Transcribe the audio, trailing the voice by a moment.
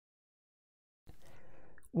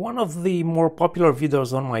One of the more popular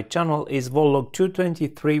videos on my channel is Voltlog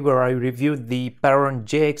 223, where I reviewed the Pattern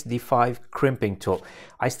JXD5 crimping tool.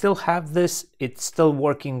 I still have this, it's still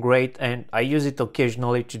working great, and I use it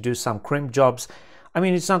occasionally to do some crimp jobs. I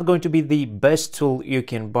mean, it's not going to be the best tool you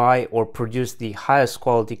can buy or produce the highest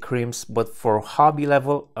quality crimps, but for hobby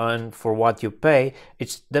level and for what you pay,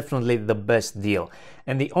 it's definitely the best deal.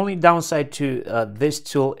 And the only downside to this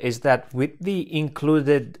tool is that with the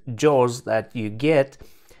included jaws that you get,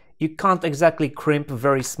 you can't exactly crimp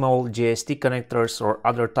very small JST connectors or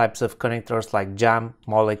other types of connectors like jam,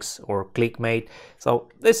 Molex or CLIK-Mate. So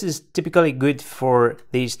this is typically good for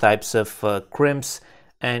these types of crimps,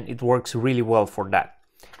 and it works really well for that.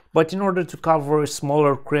 But in order to cover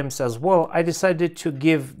smaller crimps as well, I decided to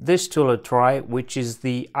give this tool a try, which is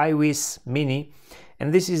the Iwiss Mini,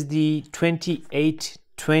 and this is the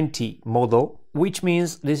 2820 model, which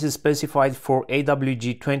means this is specified for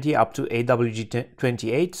AWG20 up to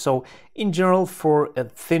AWG28, so in general for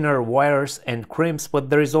thinner wires and crimps, but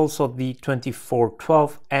there is also the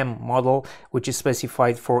 2412M model, which is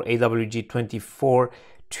specified for AWG24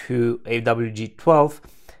 to AWG12.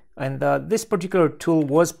 And this particular tool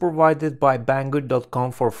was provided by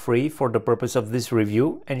banggood.com for free for the purpose of this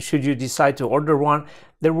review, and should you decide to order one,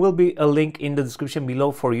 there will be a link in the description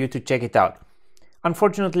below for you to check it out.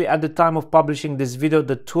 Unfortunately, at the time of publishing this video,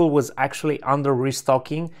 the tool was actually under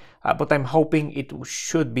restocking, but I'm hoping it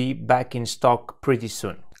should be back in stock pretty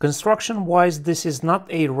soon. Construction wise, this is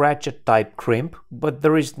not a ratchet type crimp, but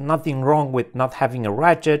there is nothing wrong with not having a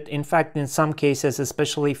ratchet. In fact, in some cases,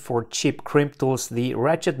 especially for cheap crimp tools, the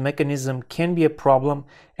ratchet mechanism can be a problem,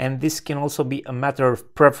 and this can also be a matter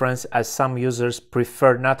of preference, as some users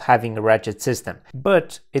prefer not having a ratchet system.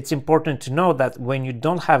 But it's important to know that when you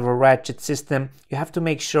don't have a ratchet system, you have to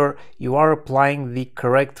make sure you are applying the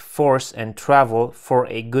correct force and travel for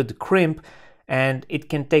a good crimp, and it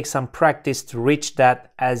can take some practice to reach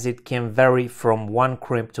that, as it can vary from one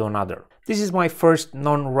crimp to another. This is my first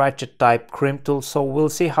non-ratchet type crimp tool, so we'll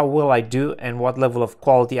see how well I do and what level of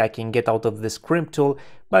quality I can get out of this crimp tool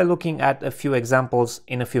by looking at a few examples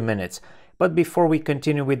in a few minutes. But before we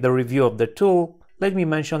continue with the review of the tool, let me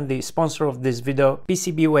mention the sponsor of this video,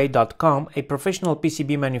 PCBWay.com, a professional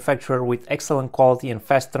PCB manufacturer with excellent quality and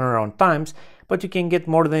fast turnaround times, but you can get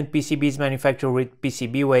more than PCBs manufactured with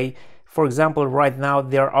PCBWay. For example, right now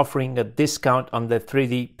they are offering a discount on the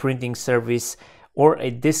 3D printing service, or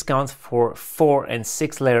a discount for 4 and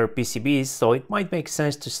 6 layer PCBs, so it might make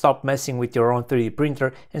sense to stop messing with your own 3D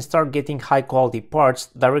printer and start getting high quality parts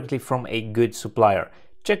directly from a good supplier.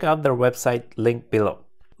 Check out their website, link below.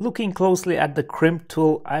 Looking closely at the crimp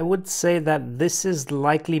tool, I would say that this is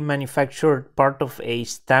likely manufactured part of a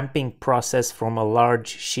stamping process from a large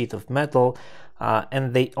sheet of metal,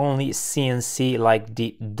 and they only CNC like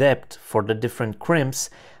the depth for the different crimps,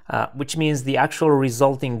 which means the actual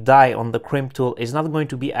resulting die on the crimp tool is not going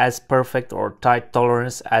to be as perfect or tight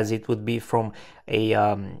tolerance as it would be from a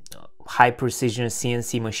high precision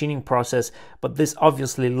CNC machining process, but this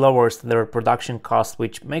obviously lowers their production cost,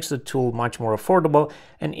 which makes the tool much more affordable.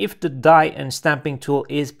 And if the die and stamping tool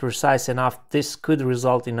is precise enough, this could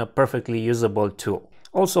result in a perfectly usable tool.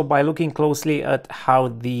 Also, by looking closely at how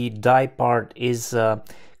the die part is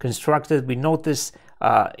constructed, we notice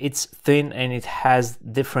it's thin and it has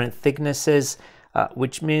different thicknesses,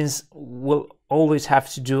 which means we'll always have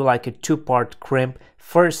to do like a two-part crimp,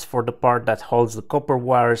 first for the part that holds the copper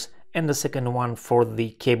wires and the second one for the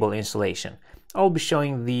cable insulation. I'll be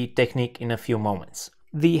showing the technique in a few moments.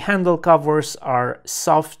 The handle covers are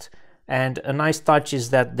soft, and a nice touch is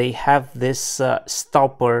that they have this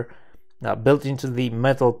stopper built into the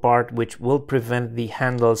metal part, which will prevent the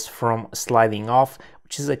handles from sliding off,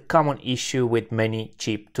 which is a common issue with many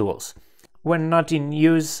cheap tools. When not in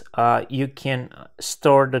use, you can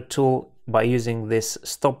store the tool by using this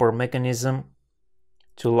stopper mechanism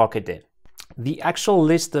to lock it in. The actual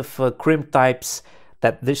list of crimp types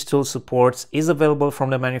that this tool supports is available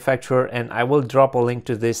from the manufacturer, and I will drop a link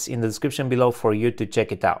to this in the description below for you to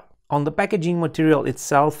check it out. On the packaging material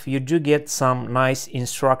itself, you do get some nice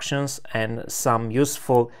instructions and some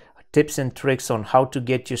useful tips and tricks on how to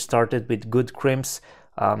get you started with good crimps.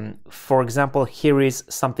 For example, here is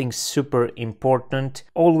something super important.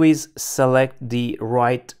 Always select the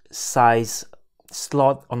right size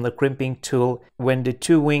slot on the crimping tool. When the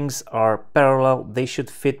two wings are parallel, they should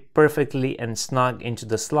fit perfectly and snug into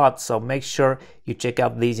the slot, so make sure you check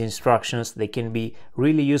out these instructions. They can be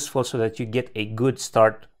really useful so that you get a good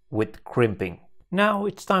start with crimping. Now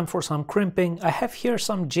it's time for some crimping. I have here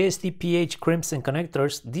some JST-PH crimps and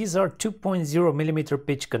connectors. These are 2.0mm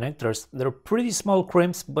pitch connectors. They're pretty small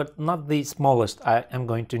crimps, but not the smallest I am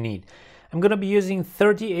going to need. I'm going to be using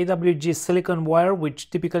 30 AWG silicone wire, which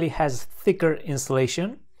typically has thicker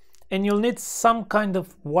insulation. And you'll need some kind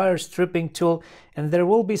of wire stripping tool, and there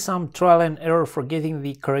will be some trial and error for getting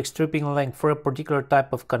the correct stripping length for a particular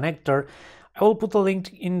type of connector. I will put a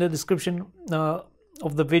link in the description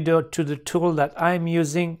of the video to the tool that I'm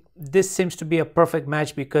using. This seems to be a perfect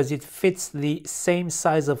match because it fits the same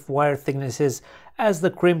size of wire thicknesses as the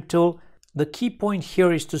crimp tool. The key point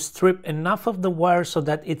here is to strip enough of the wire so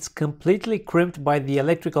that it's completely crimped by the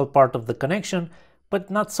electrical part of the connection, but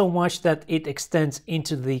not so much that it extends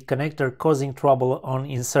into the connector, causing trouble on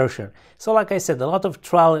insertion. So like I said, a lot of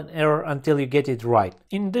trial and error until you get it right.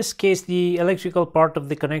 In this case, the electrical part of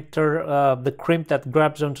the connector, the crimp that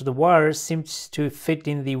grabs onto the wire, seems to fit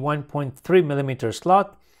in the 1.3mm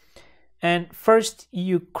slot. And first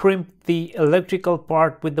you crimp the electrical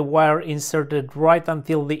part with the wire inserted right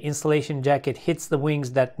until the insulation jacket hits the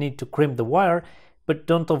wings that need to crimp the wire, but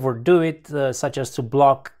don't overdo it, such as to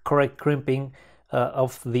block correct crimping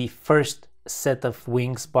of the first set of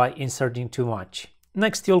wings by inserting too much.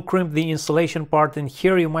 Next, you'll crimp the insulation part, and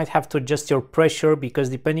here you might have to adjust your pressure because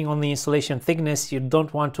depending on the insulation thickness, you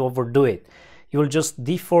don't want to overdo it. You will just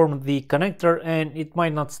deform the connector and it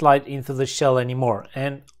might not slide into the shell anymore.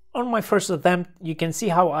 And on my first attempt, you can see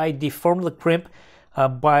how I deformed the crimp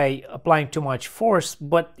by applying too much force,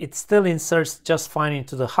 but it still inserts just fine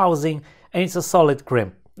into the housing, and it's a solid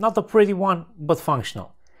crimp. Not a pretty one, but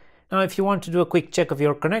functional. Now, if you want to do a quick check of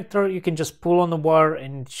your connector, you can just pull on the wire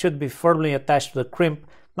and it should be firmly attached to the crimp.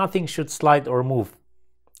 Nothing should slide or move.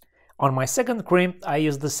 On my second crimp, I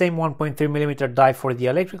used the same 1.3mm die for the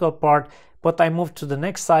electrical part, but I moved to the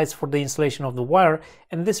next size for the insulation of the wire,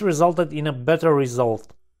 and this resulted in a better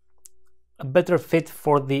result. A better fit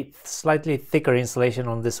for the slightly thicker insulation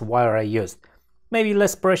on this wire I used. Maybe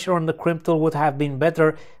less pressure on the crimp tool would have been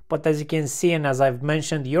better, but as you can see and as I've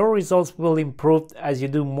mentioned, your results will improve as you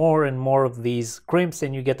do more and more of these crimps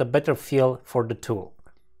and you get a better feel for the tool.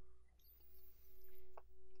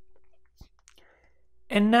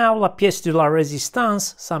 And now la pièce de la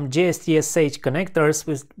résistance, some JST-SH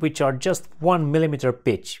connectors which are just 1mm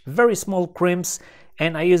pitch. Very small crimps,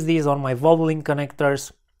 and I use these on my Voltlog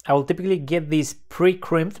connectors. I will typically get these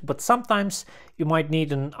pre-crimped, but sometimes you might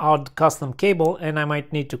need an odd custom cable and I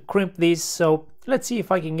might need to crimp these, so let's see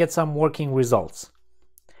if I can get some working results.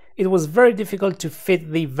 It was very difficult to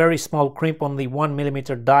fit the very small crimp on the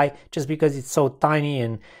 1mm die just because it's so tiny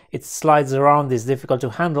and it slides around, is difficult to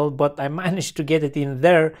handle, but I managed to get it in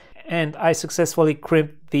there and I successfully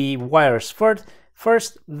crimped the wires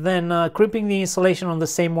first. Then crimping the insulation on the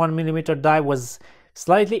same 1mm die was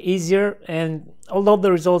slightly easier, and although the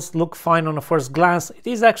results look fine on a first glance, it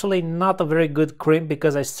is actually not a very good crimp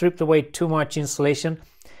because I stripped away too much insulation,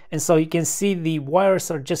 and so you can see the wires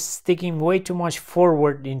are just sticking way too much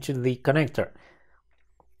forward into the connector.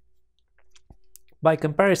 By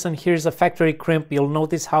comparison, here's a factory crimp. You'll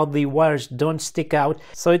notice how the wires don't stick out,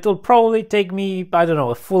 so it will probably take me, I don't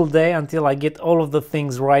know, a full day until I get all of the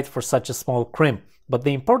things right for such a small crimp. But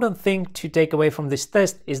the important thing to take away from this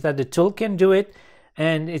test is that the tool can do it,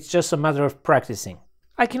 and it's just a matter of practicing.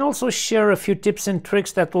 I can also share a few tips and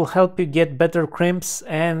tricks that will help you get better crimps,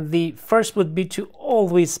 and the first would be to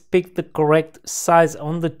always pick the correct size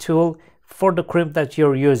on the tool for the crimp that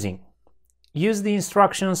you're using. Use the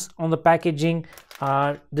instructions on the packaging.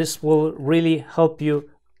 This will really help you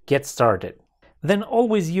get started. Then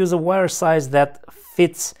always use a wire size that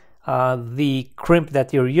fits the crimp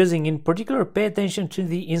that you're using. In particular, pay attention to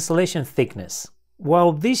the insulation thickness.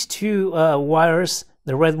 While these two wires,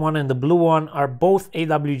 the red one and the blue one, are both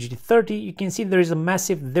AWG30, you can see there is a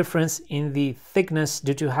massive difference in the thickness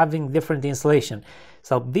due to having different insulation.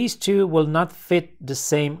 So these two will not fit the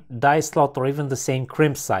same die slot or even the same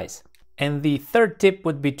crimp size. And the third tip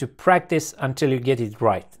would be to practice until you get it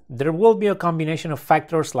right. There will be a combination of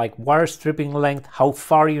factors like wire stripping length, how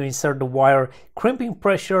far you insert the wire, crimping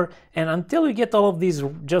pressure, and until you get all of these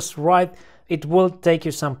just right, it will take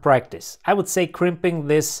you some practice. I would say crimping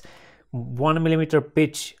this 1mm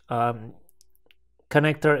pitch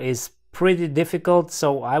connector is pretty difficult,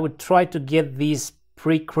 so I would try to get these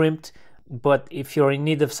pre-crimped, but if you're in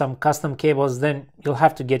need of some custom cables, then you'll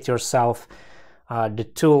have to get yourself the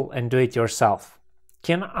tool and do it yourself.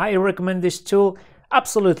 Can I recommend this tool?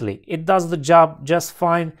 Absolutely, it does the job just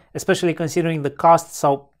fine, especially considering the cost,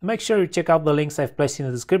 so make sure you check out the links I've placed in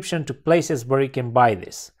the description to places where you can buy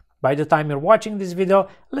this. By the time you're watching this video,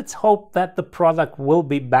 let's hope that the product will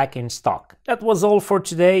be back in stock. That was all for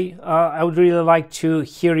today. I would really like to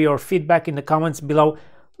hear your feedback in the comments below.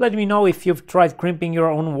 Let me know if you've tried crimping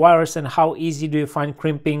your own wires and how easy do you find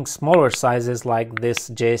crimping smaller sizes like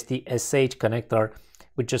this JST-SH connector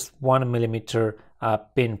with just 1mm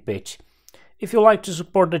pin pitch. If you like to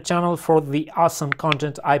support the channel for the awesome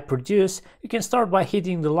content I produce, you can start by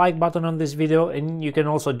hitting the like button on this video, and you can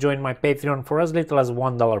also join my Patreon for as little as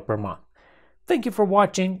 $1 per month. Thank you for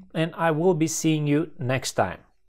watching, and I will be seeing you next time.